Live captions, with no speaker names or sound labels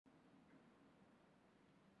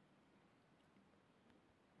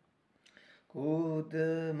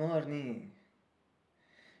Good morning,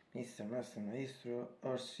 Mr. Master Maestro,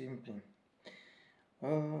 or simply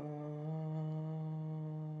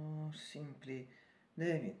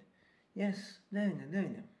David. Yes,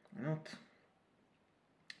 David, not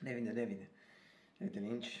David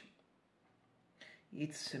Lynch.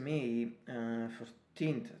 It's May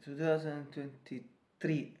 14th,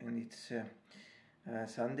 2023, and it's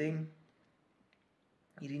Sunday.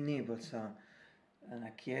 Here in Naples,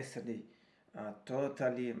 like yesterday,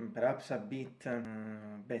 totally, perhaps a bit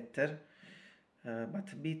better,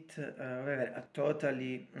 but a bit, however, a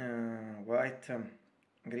totally white,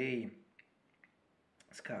 grey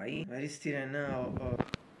sky. Very still now,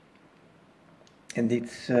 and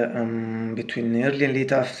it's between early and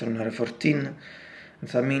late afternoon, 14 and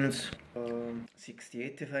some minutes,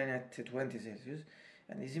 68 Fahrenheit, 20 Celsius,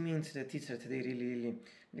 and this means that it's today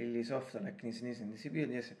really soft, like this in this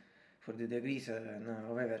period. Yes, for the degrees, no,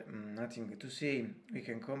 however, nothing to say. We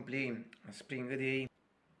can complain. A spring day,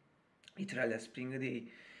 literally a spring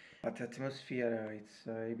day, but atmosphere it's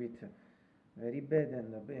a bit very bad,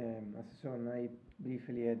 and as I saw, I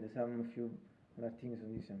briefly had some few other things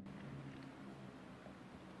on this.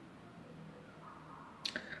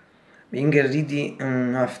 Being a really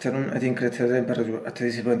afternoon, I think that the temperature at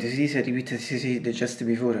this point is repeated just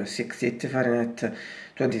before 68 Fahrenheit,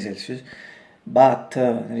 20 Celsius. But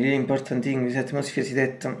the really important thing with atmosphere is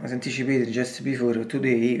that, as anticipated just before,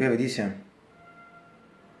 today we have this.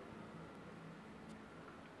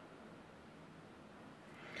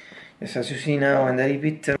 Yes, as you see now, and I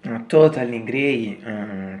repeat, totally grey,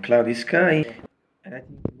 cloudy sky. And I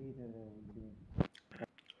think later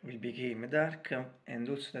will become dark, and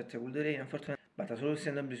also that will rain, unfortunately. But as always,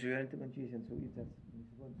 I'm sufficiently consistent, so it's just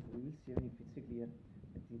we will see even if it's clear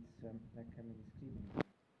that it's like I'm describing.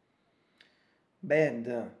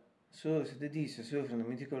 Bad. So that is so from the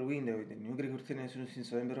mythical window with the new grey curtain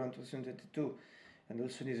since November 1, 2022, and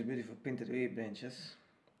also these beautiful painted wave branches.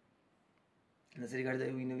 And as regards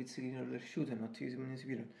the window, it's green roller shoot and not visible in this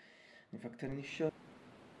period. In fact, in this shot.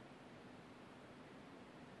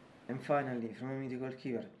 And finally, from a mythical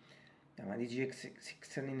keeper, Yamaha GX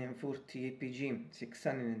 640 APG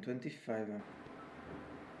 625.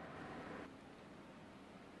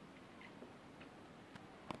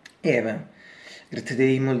 Eva, great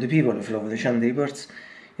day, all the people of love the channel reports.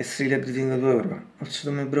 Yes, really greeting to everyone. Also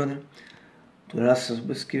to my brother, to the last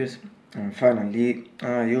subscribers. And finally,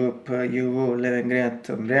 I hope you all have a great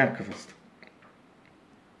breakfast.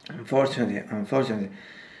 Unfortunately,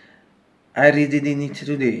 I really didn't eat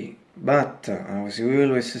today, but as we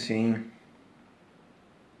always say,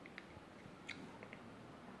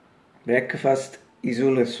 breakfast is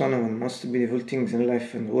always one of the most beautiful things in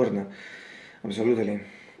life and the world. Absolutely.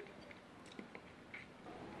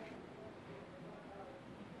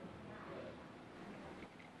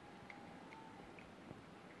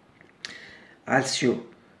 I'll see you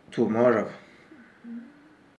tomorrow.